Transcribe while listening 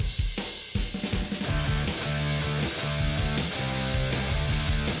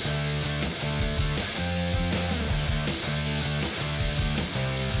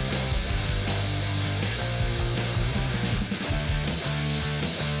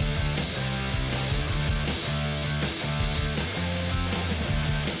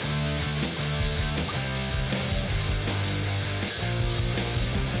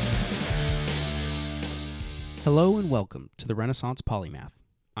Hello and welcome to the Renaissance Polymath.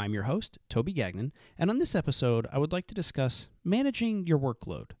 I'm your host, Toby Gagnon, and on this episode, I would like to discuss managing your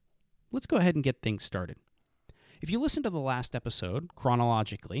workload. Let's go ahead and get things started. If you listened to the last episode,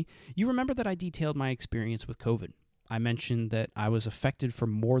 chronologically, you remember that I detailed my experience with COVID. I mentioned that I was affected for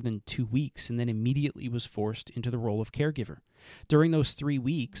more than 2 weeks and then immediately was forced into the role of caregiver. During those 3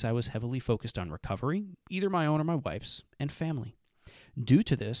 weeks, I was heavily focused on recovery, either my own or my wife's, and family. Due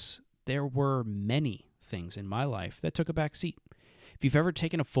to this, there were many things in my life that took a back seat. If you've ever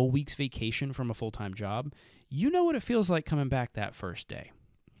taken a full week's vacation from a full-time job, you know what it feels like coming back that first day.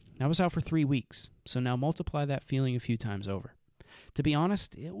 I was out for 3 weeks, so now multiply that feeling a few times over. To be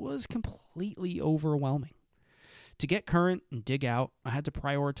honest, it was completely overwhelming. To get current and dig out, I had to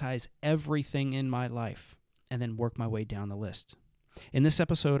prioritize everything in my life and then work my way down the list. In this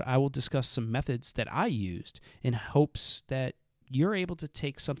episode, I will discuss some methods that I used in hopes that you're able to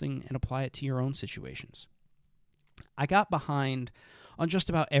take something and apply it to your own situations. I got behind on just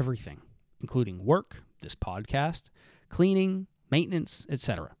about everything, including work, this podcast, cleaning, maintenance,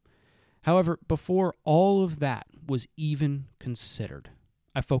 etc. However, before all of that was even considered,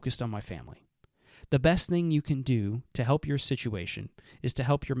 I focused on my family. The best thing you can do to help your situation is to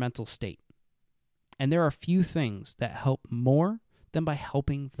help your mental state. And there are few things that help more than by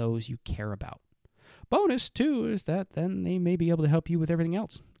helping those you care about. Bonus, too, is that then they may be able to help you with everything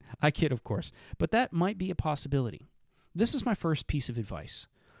else. I kid, of course, but that might be a possibility. This is my first piece of advice.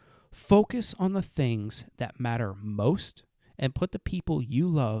 Focus on the things that matter most and put the people you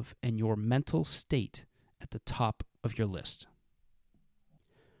love and your mental state at the top of your list.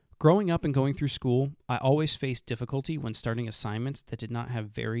 Growing up and going through school, I always faced difficulty when starting assignments that did not have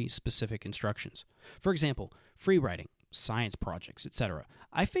very specific instructions. For example, free writing, science projects, etc.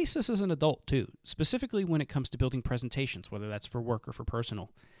 I face this as an adult too, specifically when it comes to building presentations, whether that's for work or for personal.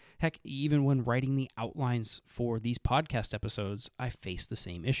 Heck, even when writing the outlines for these podcast episodes, I face the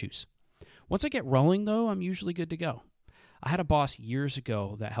same issues. Once I get rolling, though, I'm usually good to go. I had a boss years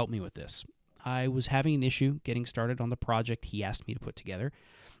ago that helped me with this. I was having an issue getting started on the project he asked me to put together.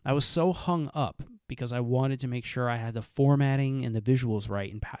 I was so hung up because I wanted to make sure I had the formatting and the visuals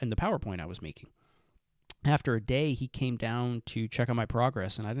right in the PowerPoint I was making. After a day, he came down to check on my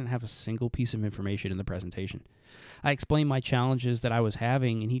progress, and I didn't have a single piece of information in the presentation. I explained my challenges that I was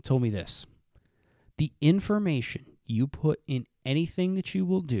having, and he told me this: the information you put in anything that you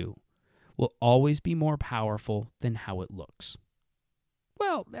will do will always be more powerful than how it looks.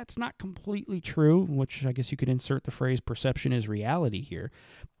 Well, that's not completely true, which I guess you could insert the phrase perception is reality here,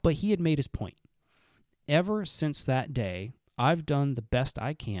 but he had made his point. Ever since that day, I've done the best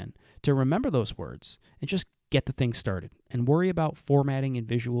I can to remember those words and just get the thing started and worry about formatting and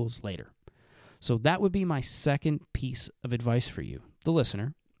visuals later. So that would be my second piece of advice for you, the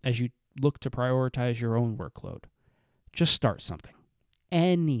listener, as you look to prioritize your own workload. Just start something,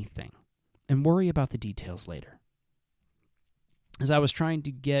 anything, and worry about the details later. As I was trying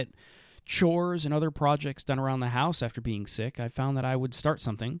to get chores and other projects done around the house after being sick, I found that I would start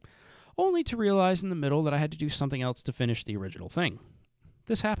something, only to realize in the middle that I had to do something else to finish the original thing.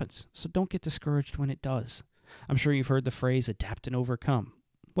 This happens, so don't get discouraged when it does. I'm sure you've heard the phrase adapt and overcome.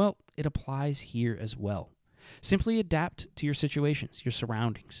 Well, it applies here as well. Simply adapt to your situations, your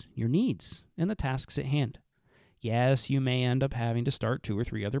surroundings, your needs, and the tasks at hand. Yes, you may end up having to start 2 or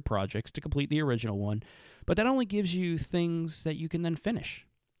 3 other projects to complete the original one, but that only gives you things that you can then finish.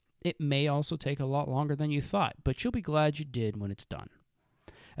 It may also take a lot longer than you thought, but you'll be glad you did when it's done.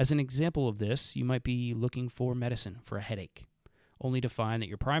 As an example of this, you might be looking for medicine for a headache, only to find that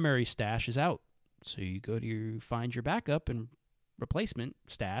your primary stash is out. So you go to find your backup and replacement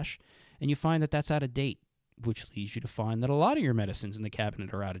stash, and you find that that's out of date, which leads you to find that a lot of your medicines in the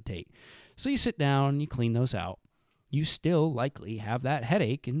cabinet are out of date. So you sit down and you clean those out. You still likely have that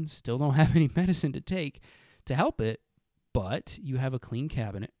headache and still don't have any medicine to take to help it, but you have a clean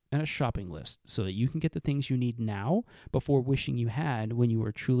cabinet and a shopping list so that you can get the things you need now before wishing you had when you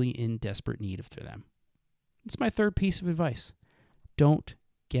were truly in desperate need of them. It's my third piece of advice. Don't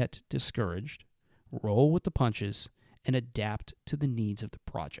get discouraged. Roll with the punches and adapt to the needs of the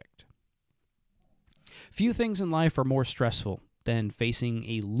project. Few things in life are more stressful than facing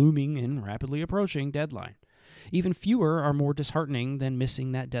a looming and rapidly approaching deadline. Even fewer are more disheartening than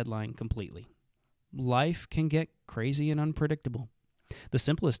missing that deadline completely. Life can get crazy and unpredictable. The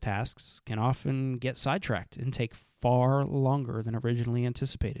simplest tasks can often get sidetracked and take far longer than originally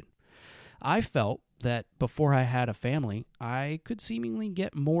anticipated. I felt that before I had a family, I could seemingly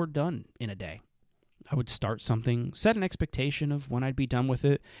get more done in a day. I would start something, set an expectation of when I'd be done with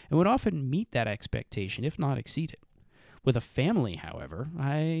it, and would often meet that expectation, if not exceed it. With a family, however,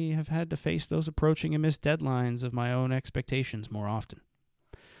 I have had to face those approaching and missed deadlines of my own expectations more often.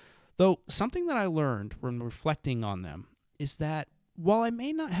 Though something that I learned when reflecting on them is that while I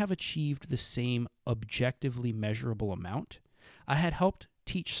may not have achieved the same objectively measurable amount, I had helped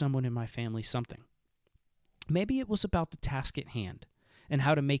teach someone in my family something. Maybe it was about the task at hand and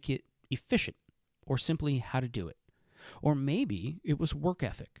how to make it efficient, or simply how to do it. Or maybe it was work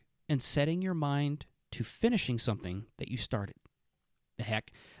ethic and setting your mind to finishing something that you started.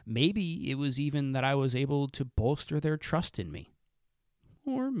 Heck, maybe it was even that I was able to bolster their trust in me.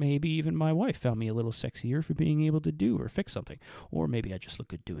 Or maybe even my wife found me a little sexier for being able to do or fix something. Or maybe I just look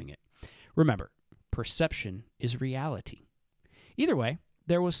good doing it. Remember, perception is reality. Either way,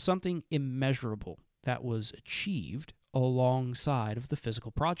 there was something immeasurable that was achieved alongside of the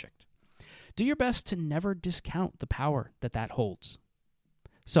physical project. Do your best to never discount the power that holds.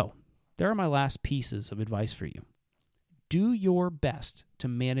 So, there are my last pieces of advice for you. Do your best to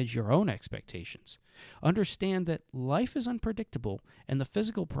manage your own expectations. Understand that life is unpredictable and the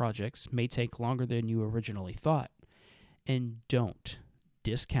physical projects may take longer than you originally thought. And don't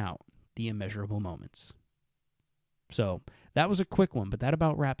discount the immeasurable moments. So, that was a quick one, but that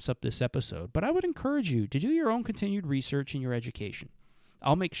about wraps up this episode. But I would encourage you to do your own continued research in your education.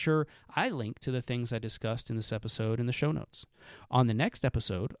 I'll make sure I link to the things I discussed in this episode in the show notes. On the next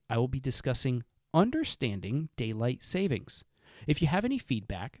episode, I will be discussing understanding daylight savings. If you have any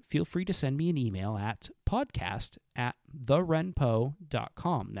feedback, feel free to send me an email at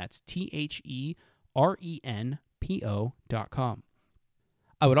podcast@therenpo.com. That's THERENPO.com.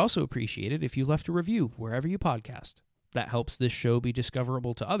 I would also appreciate it if you left a review wherever you podcast. That helps this show be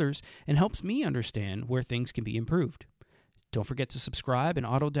discoverable to others and helps me understand where things can be improved. Don't forget to subscribe and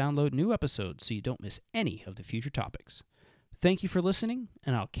auto-download new episodes so you don't miss any of the future topics. Thank you for listening,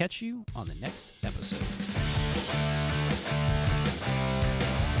 and I'll catch you on the next episode.